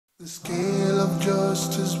The scale of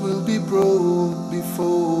justice will be broke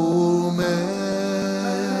before man.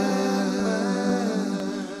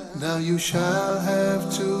 Now you shall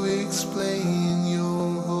have to explain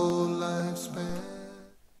your whole lifespan.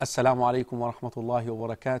 Assalamu alaikum wa rahmatullahi wa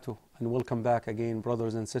barakatuh, and welcome back again,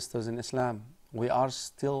 brothers and sisters in Islam. We are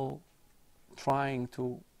still trying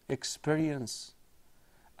to experience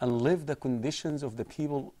and live the conditions of the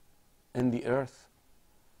people in the earth,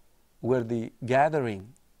 where the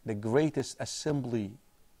gathering, the greatest assembly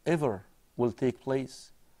ever, will take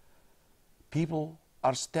place. People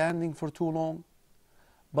are standing for too long,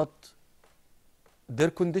 but their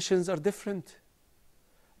conditions are different.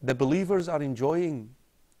 The believers are enjoying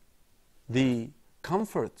the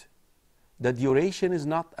comfort. The duration is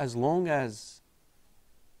not as long as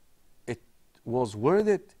it was worth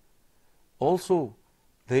it. Also,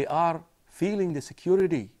 they are feeling the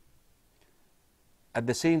security. At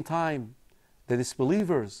the same time, the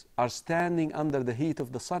disbelievers are standing under the heat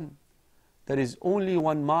of the sun that is only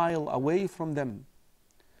 1 mile away from them.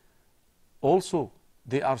 Also,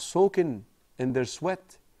 they are soaking in their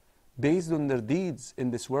sweat based on their deeds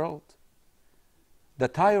in this world. The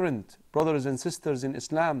tyrant, brothers and sisters in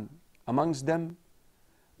Islam, amongst them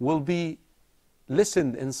will be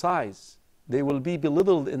lessened in size. They will be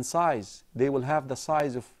belittled in size. They will have the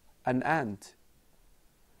size of an ant.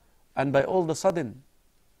 And by all of a sudden,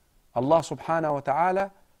 Allah subhanahu wa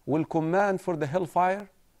ta'ala will command for the hellfire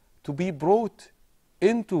to be brought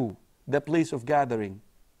into the place of gathering.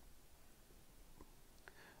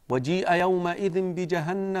 وَجِيءَ يَوْمَئِذٍ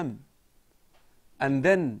بِجَهَنَّمٍ. And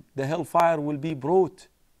then the hellfire will be brought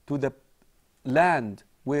to the land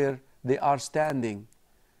where they are standing,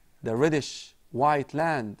 the reddish white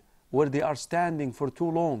land where they are standing for too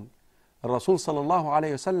long. Rasul sallallahu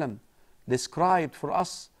alayhi wasallam described for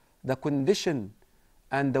us the condition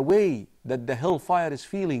and the way that the hellfire is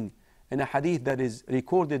feeling in a hadith that is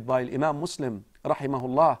recorded by Imam Muslim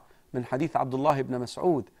rahimahullah min hadith Abdullah ibn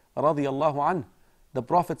Mas'ud radiyallahu anhu. The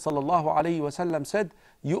Prophet sallallahu alayhi wasallam said,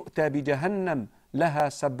 يُؤْتَى بِجَهَنَّمْ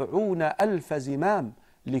لَهَا 70,000 زِمَامٍ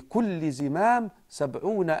لِكُلِّ زِمَامٍ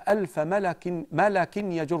 70,000 مَلَكٍ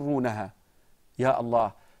يَجُرُّونَهَا. Ya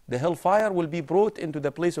Allah, the hellfire will be brought into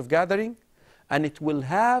the place of gathering, and it will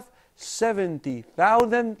have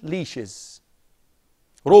 70,000 leashes,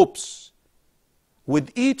 ropes.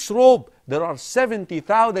 With each rope, there are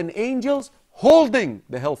 70,000 angels holding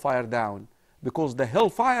the hellfire down, because the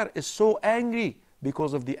hellfire is so angry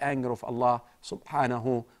because of the anger of Allah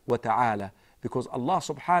subhanahu wa ta'ala. Because Allah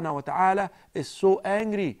subhanahu wa ta'ala is so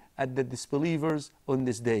angry at the disbelievers on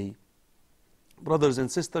this day. Brothers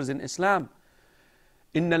and sisters in Islam,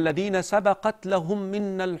 إِنَّ الَّذِينَ سَبَقَتْ لَهُم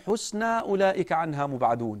مِّنَّ الْحُسْنَى أُولَٰئِكَ عَنْهَا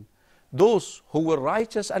مُبْعَدُونَ. Those who were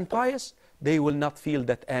righteous and pious, they will not feel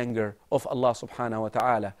that anger of Allah subhanahu wa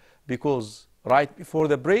ta'ala. Because right before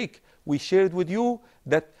the break, we shared with you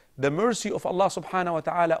that the mercy of Allah subhanahu wa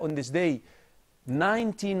ta'ala on this day,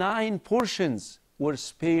 99 portions were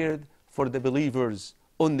spared for the believers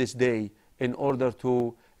on this day in order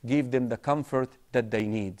to give them the comfort that they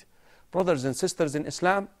need. Brothers and sisters in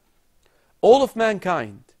Islam, all of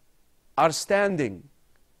mankind are standing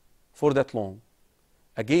for that long.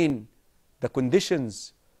 Again, the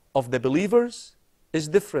conditions of the believers is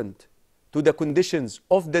different to the conditions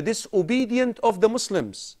of the disobedient of the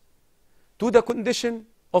Muslims, to the condition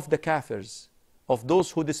of the kafirs, of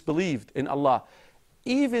those who disbelieved in Allah,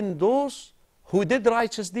 even those who did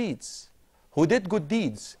righteous deeds, who did good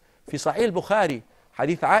deeds. في صحيح البخاري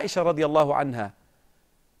حديث عائشة رضي الله عنها,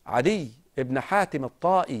 عدي ibn Hatim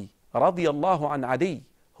al-Ta'i رضي الله عن عدي,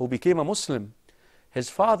 who became a Muslim. His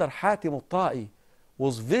father Hatim al-Ta'i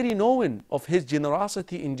was very known of his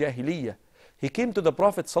generosity in Jahiliyyah. He came to the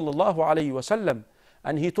Prophet sallallahu alayhi wasallam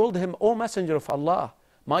and he told him, "O Messenger of Allah,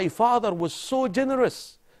 my father was so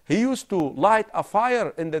generous. He used to light a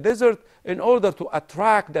fire in the desert in order to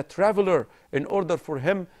attract the traveler, in order for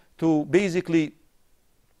him to basically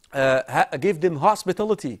give them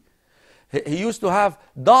hospitality. He used to have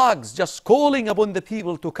dogs just calling upon the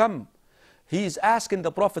people to come." He is asking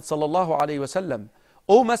the Prophet sallallahu alaihi wasallam,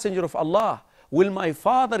 "O Messenger of Allah, will my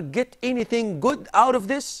father get anything good out of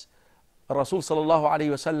this?" Rasul sallallahu alaihi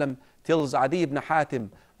wasallam tells Adi ibn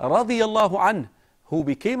Hatim radiyallahu anh, who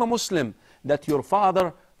became a Muslim, that your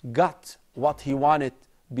father got what he wanted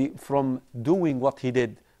from doing what he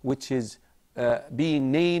did, which is being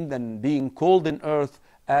named and being called in earth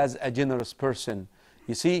as a generous person.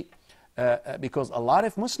 You see, because a lot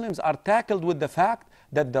of Muslims are tackled with the fact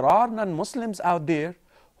that there are non-Muslims out there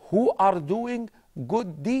who are doing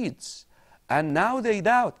good deeds. And now they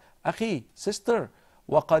doubt, Akhi, sister,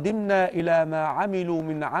 وَقَدِمْنَا إِلَى مَا عَمِلُوا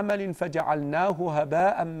مِنْ عَمَلٍ فَجَعَلْنَاهُ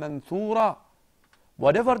هَبَاءً مَنْثُورًا.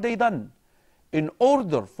 Whatever they done, in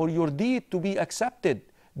order for your deed to be accepted,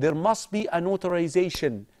 there must be a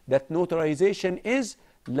notarization. That notarization is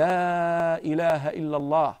La ilaha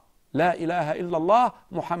illallah. La ilaha illallah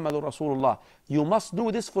Muhammadur Rasulullah. You must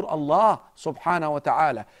do this for Allah subhanahu wa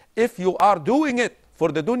ta'ala. If you are doing it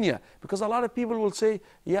for the dunya, because a lot of people will say,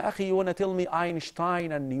 Ya akhi, you want to tell me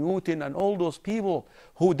Einstein and Newton and all those people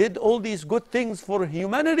who did all these good things for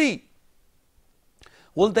humanity,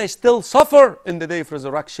 will they still suffer in the day of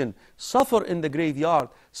resurrection, suffer in the graveyard,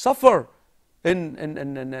 suffer and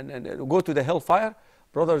go to the hellfire?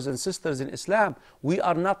 Brothers and sisters in Islam, we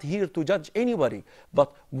are not here to judge anybody,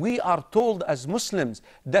 but we are told as Muslims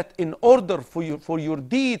that in order for your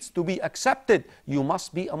deeds to be accepted, you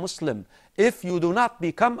must be a Muslim. If you do not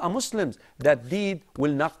become a Muslim, that deed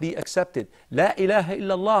will not be accepted. La ilaha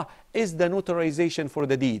illallah is the notarization for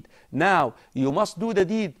the deed. Now, you must do the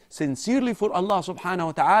deed sincerely for Allah subhanahu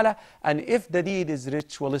wa ta'ala, and if the deed is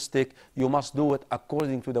ritualistic, you must do it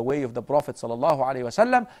according to the way of the Prophet sallallahu alaihi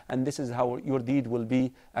wasallam, and this is how your deed will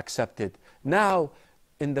be accepted. Now,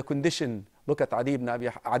 in the condition, look at Adi ibn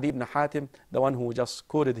Hatim, the one who just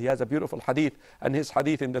quoted. He has a beautiful hadith, and his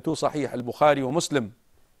hadith in the two Sahih, al-Bukhari wa Muslim.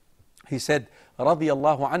 He said,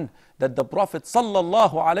 radiyallahu anh, that the Prophet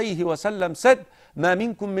sallallahu alayhi wasallam said, ما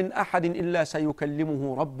منكم من أحد إلا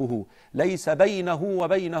سيكلمه ربه ليس بينه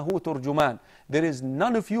وبينه ترجمان. There is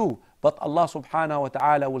none of you but Allah subhanahu wa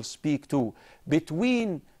ta'ala will speak to,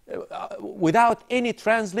 without any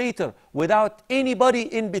translator, without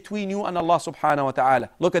anybody in between you and Allah subhanahu wa ta'ala.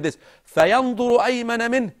 Look at this. فَيَنْظُرُ أَيْمَنَ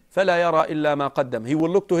مِنْهِ فَلَا يَرَى إِلَّا مَا قَدَّمَ. He will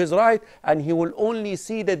look to his right and he will only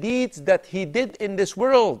see the deeds that he did in this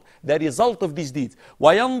world, the result of these deeds.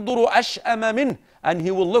 وَيَنْظُرُ أَشْأَمَ مِنْهِ. And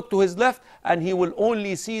he will look to his left and he will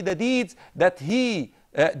only see the deeds that he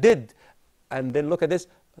did. And then look at this.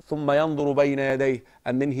 ثُمَّ يَنْظُرُ بَيْنَ يَدَيْهِ.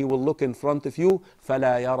 And then he will look in front of you.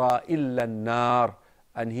 فَلَا يَرَى إِلَّا النَّارِ.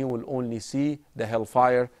 And he will only see the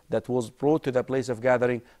hellfire that was brought to the place of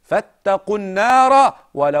gathering. فَاتَّقُوا النَّارَ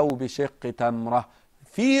وَلَوْ بِشِقِّ تَمْرَةٍ.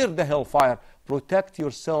 Fear the hellfire. Protect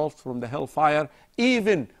yourself from the hellfire,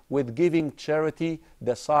 even with giving charity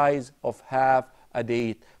the size of half a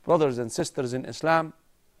date. Brothers and sisters in Islam,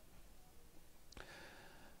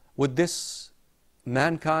 with this,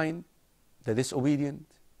 mankind, the disobedient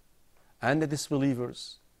and the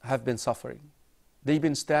disbelievers have been suffering. They've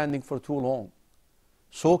been standing for too long,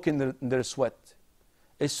 soaking in their sweat.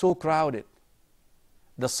 It's so crowded.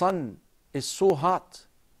 The sun is so hot.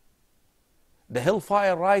 The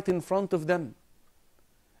hellfire right in front of them.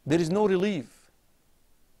 There is no relief.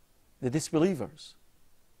 The disbelievers,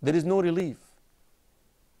 there is no relief.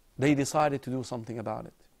 They decided to do something about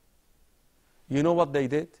it. You know what they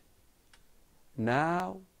did?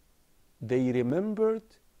 Now they remembered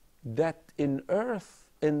that in earth,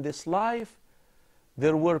 in this life,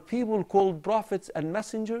 there were people called prophets and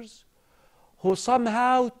messengers who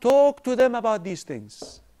somehow talked to them about these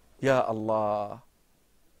things. Ya Allah.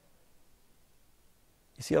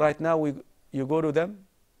 You see, right now, you go to them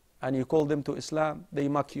and you call them to Islam, they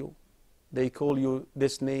mock you. They call you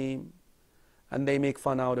this name and they make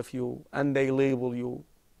fun out of you and they label you.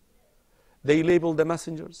 They label the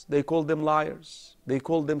messengers. They call them liars. They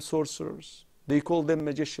call them sorcerers. They call them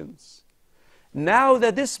magicians. Now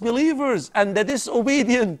the disbelievers and the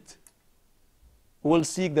disobedient will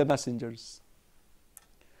seek the messengers,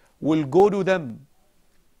 will go to them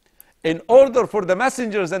in order for the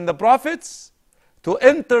messengers and the prophets to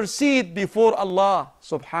intercede before Allah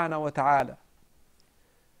subhanahu wa ta'ala.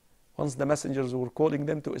 Once the messengers were calling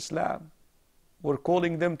them to Islam, were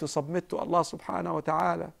calling them to submit to Allah subhanahu wa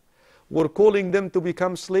ta'ala, were calling them to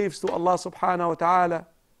become slaves to Allah subhanahu wa ta'ala,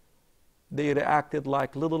 they reacted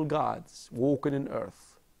like little gods walking in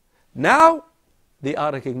earth. Now they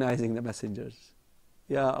are recognizing the messengers.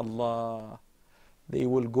 Ya Allah. They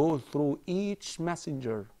will go through each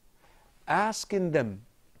messenger asking them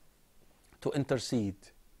to intercede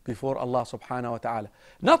before Allah subhanahu wa ta'ala.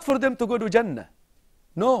 Not for them to go to Jannah.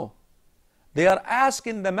 No. They are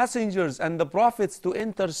asking the messengers and the prophets to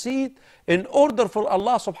intercede in order for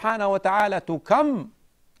Allah subhanahu wa ta'ala to come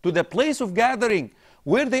to the place of gathering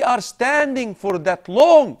where they are standing for that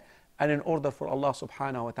long, and in order for Allah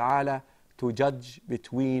subhanahu wa ta'ala to judge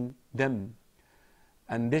between them.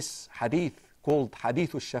 And this hadith called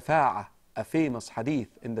Hadith al-Shafa'ah, a famous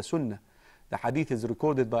hadith in the Sunnah. The hadith is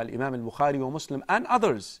recorded by Imam al-Bukhari wa Muslim and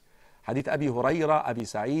others. Hadith Abi Hurairah, Abi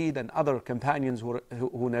Sa'id and other companions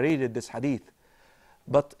who narrated this hadith.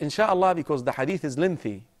 But inshallah, because the hadith is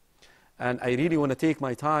lengthy and I really want to take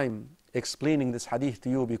my time explaining this hadith to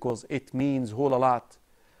you because it means a whole lot.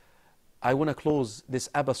 I want to close this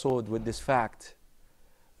episode with this fact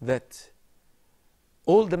that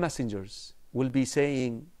all the messengers will be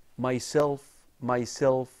saying, myself,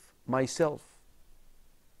 myself, myself.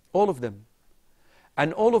 All of them.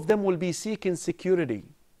 And all of them will be seeking security.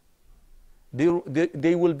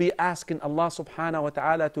 They will be asking Allah subhanahu wa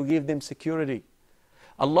ta'ala to give them security.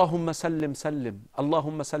 Allahumma sallim sallim.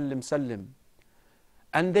 Allahumma sallim sallim.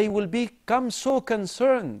 And they will become so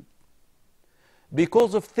concerned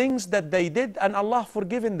because of things that they did and Allah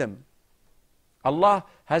forgiven them. Allah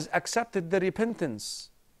has accepted the repentance.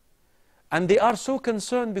 And they are so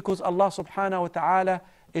concerned because Allah subhanahu wa ta'ala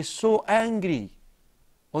is so angry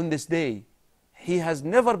on this day. He has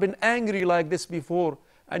never been angry like this before,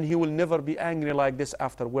 and He will never be angry like this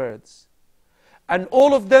afterwards. And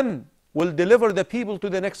all of them will deliver the people to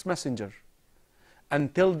the next messenger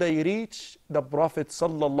until they reach the Prophet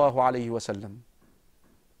sallallahu alaihi wasallam.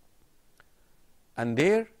 And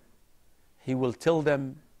there he will tell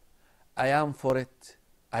them, I am for it,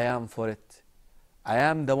 I am for it. I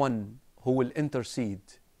am the one who will intercede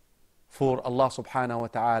for Allah subhanahu wa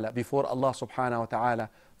ta'ala, before Allah subhanahu wa ta'ala,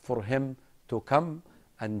 for Him to come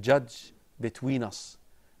and judge between us.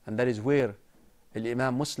 And that is where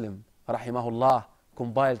Imam Muslim rahimahullah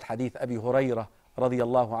compiled hadith Abi Hurairah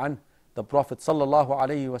radiyallahu anh. The Prophet sallallahu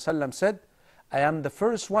alayhi wasallam said, I am the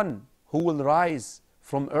first one who will rise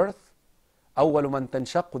from earth. أول من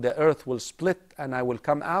تنشق, the earth will split and I will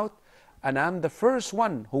come out. And I am the first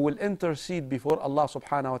one who will intercede before Allah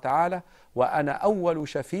subhanahu wa ta'ala. وأنا أول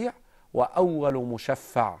شفيع وأول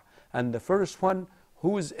مشفع. And the first one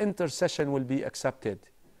whose intercession will be accepted.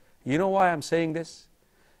 You know why I'm saying this?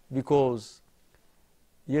 Because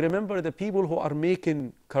you remember the people who are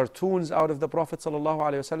making cartoons out of the Prophet sallallahu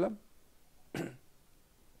alaihi wasallam?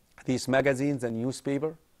 These magazines and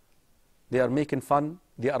newspaper, they are making fun,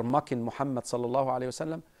 they are mocking Muhammad sallallahu alaihi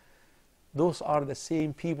wasallam. Those are the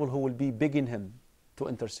same people who will be begging him to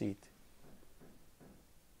intercede.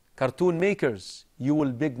 Cartoon makers, you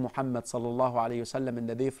will beg Muhammad sallallahu alaihi wasallam in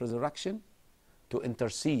the day of resurrection to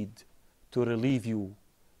intercede, to relieve you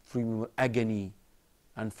from your agony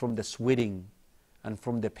and from the sweating and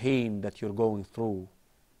from the pain that you're going through.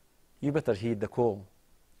 You better heed the call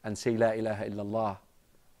and say La ilaha illallah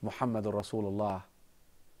Muhammadur Rasulullah.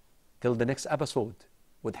 Till the next episode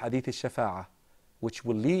with Hadith al-Shafa'ah, which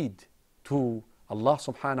will lead to Allah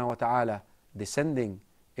subhanahu wa ta'ala descending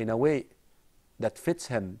in a way that fits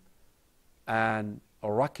Him, and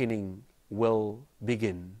a reckoning will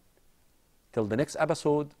begin. Till the next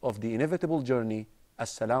episode of The Inevitable Journey,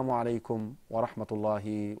 Assalamu alaikum wa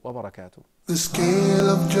rahmatullahi wa barakatuh. The scale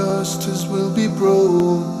of justice will be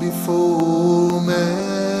brought before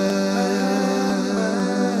man.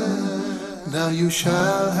 Now you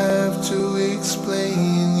shall have to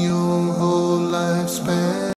explain your whole lifespan.